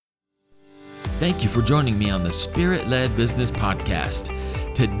Thank you for joining me on the Spirit-Led Business Podcast.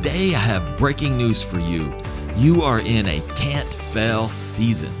 Today I have breaking news for you. You are in a can't fail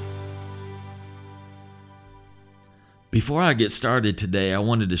season. Before I get started today, I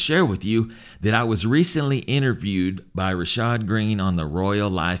wanted to share with you that I was recently interviewed by Rashad Green on the Royal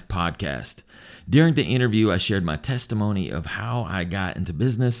Life podcast. During the interview, I shared my testimony of how I got into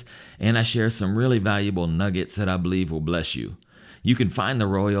business, and I share some really valuable nuggets that I believe will bless you. You can find the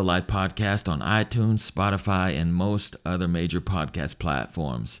Royal Life podcast on iTunes, Spotify, and most other major podcast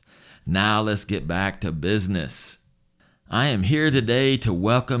platforms. Now let's get back to business. I am here today to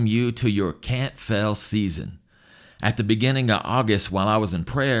welcome you to your can't fail season. At the beginning of August, while I was in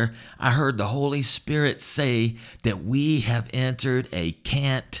prayer, I heard the Holy Spirit say that we have entered a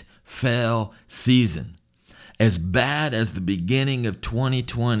can't fail season. As bad as the beginning of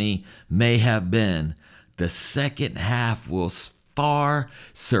 2020 may have been, the second half will far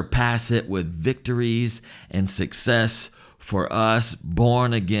surpass it with victories and success for us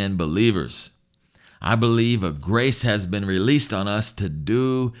born-again believers. I believe a grace has been released on us to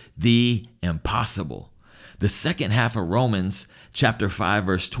do the impossible. The second half of Romans chapter 5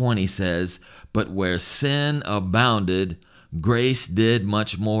 verse 20 says, "But where sin abounded, grace did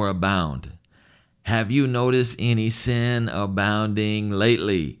much more abound." Have you noticed any sin abounding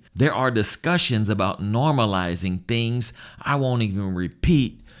lately? There are discussions about normalizing things I won't even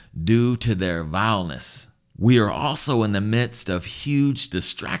repeat due to their vileness. We are also in the midst of huge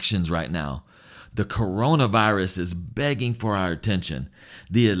distractions right now. The coronavirus is begging for our attention.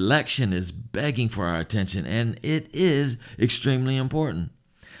 The election is begging for our attention, and it is extremely important.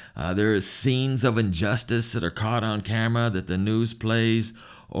 There are scenes of injustice that are caught on camera that the news plays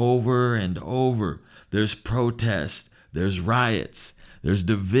over and over. There's protest, there's riots, there's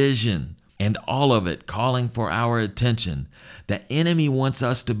division, and all of it calling for our attention. The enemy wants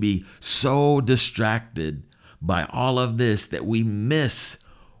us to be so distracted by all of this that we miss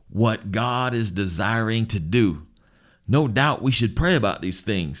what God is desiring to do. No doubt we should pray about these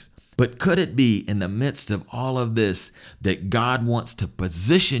things, but could it be in the midst of all of this that God wants to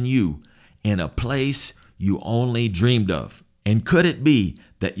position you in a place you only dreamed of? And could it be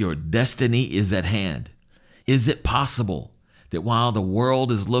that your destiny is at hand? Is it possible that while the world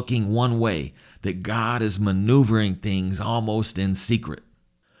is looking one way, that God is maneuvering things almost in secret?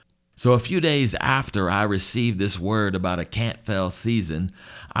 So a few days after I received this word about a can't fail season,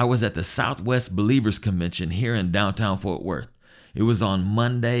 I was at the Southwest Believers Convention here in downtown Fort Worth. It was on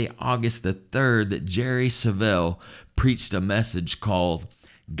Monday, August the 3rd, that Jerry Savelle preached a message called,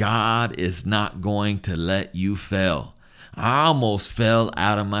 "God is not going to let you fail." I almost fell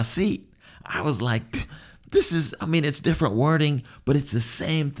out of my seat. I was like, it's different wording, but it's the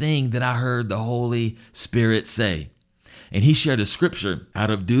same thing that I heard the Holy Spirit say. And he shared a scripture out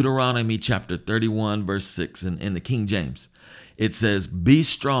of Deuteronomy chapter 31, verse 6 in the King James. It says, "Be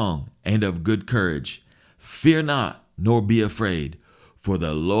strong and of good courage. Fear not, nor be afraid, for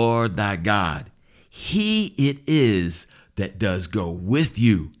the Lord thy God, he it is that does go with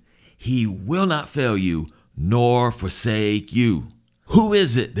you. He will not fail you, nor forsake you." Who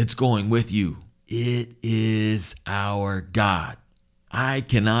is it that's going with you? It is our God. I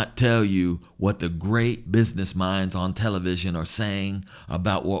cannot tell you what the great business minds on television are saying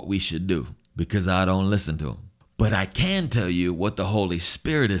about what we should do because I don't listen to them. But I can tell you what the Holy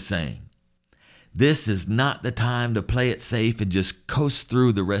Spirit is saying. This is not the time to play it safe and just coast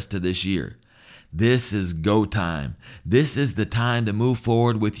through the rest of this year. This is go time. This is the time to move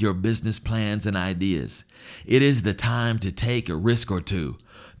forward with your business plans and ideas. It is the time to take a risk or two.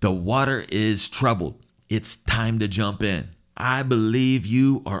 The water is troubled. It's time to jump in. I believe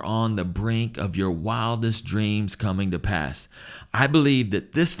you are on the brink of your wildest dreams coming to pass. I believe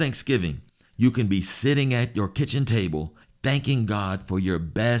that this Thanksgiving, you can be sitting at your kitchen table thanking God for your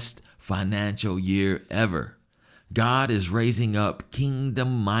best financial year ever. God is raising up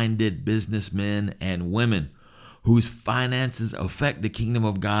kingdom-minded businessmen and women whose finances affect the kingdom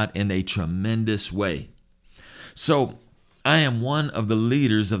of God in a tremendous way. So, I am one of the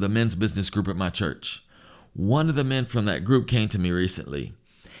leaders of the men's business group at my church. One of the men from that group came to me recently,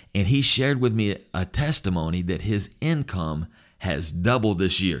 and he shared with me a testimony that his income has doubled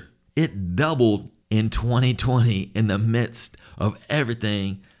this year. It doubled in 2020 in the midst of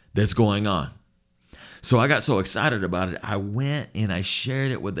everything that's going on. So I got so excited about it, I went and I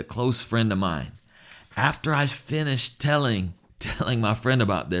shared it with a close friend of mine. After I finished telling my friend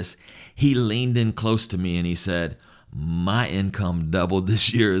about this, he leaned in close to me and he said, "My income doubled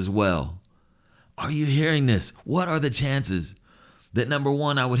this year as well." Are you hearing this? What are the chances that, number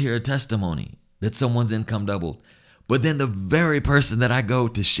one, I would hear a testimony that someone's income doubled, But then the very person that I go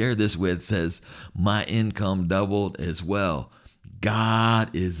to share this with says, my income doubled as well.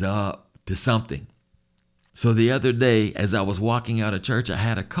 God is up to something. So the other day, as I was walking out of church, I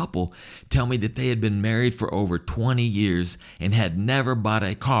had a couple tell me that they had been married for over 20 years and had never bought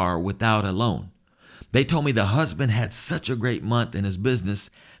a car without a loan. They told me the husband had such a great month in his business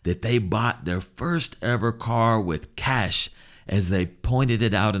that they bought their first ever car with cash as they pointed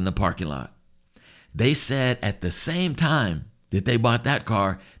it out in the parking lot. They said at the same time that they bought that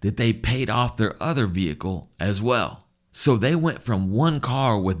car that they paid off their other vehicle as well. So they went from one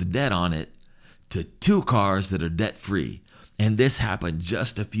car with debt on it to two cars that are debt-free. And this happened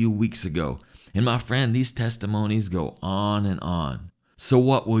just a few weeks ago. And my friend, these testimonies go on and on. So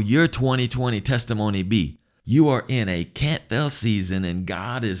what will your 2020 testimony be? You are in a can't fail season and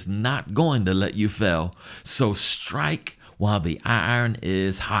God is not going to let you fail. So strike while the iron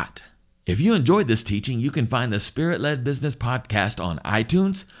is hot. If you enjoyed this teaching, you can find the Spirit-Led Business Podcast on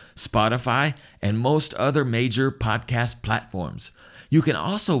iTunes, Spotify, and most other major podcast platforms. You can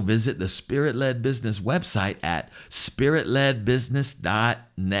also visit the Spirit-Led Business website at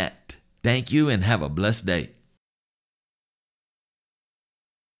spiritledbusiness.net. Thank you and have a blessed day.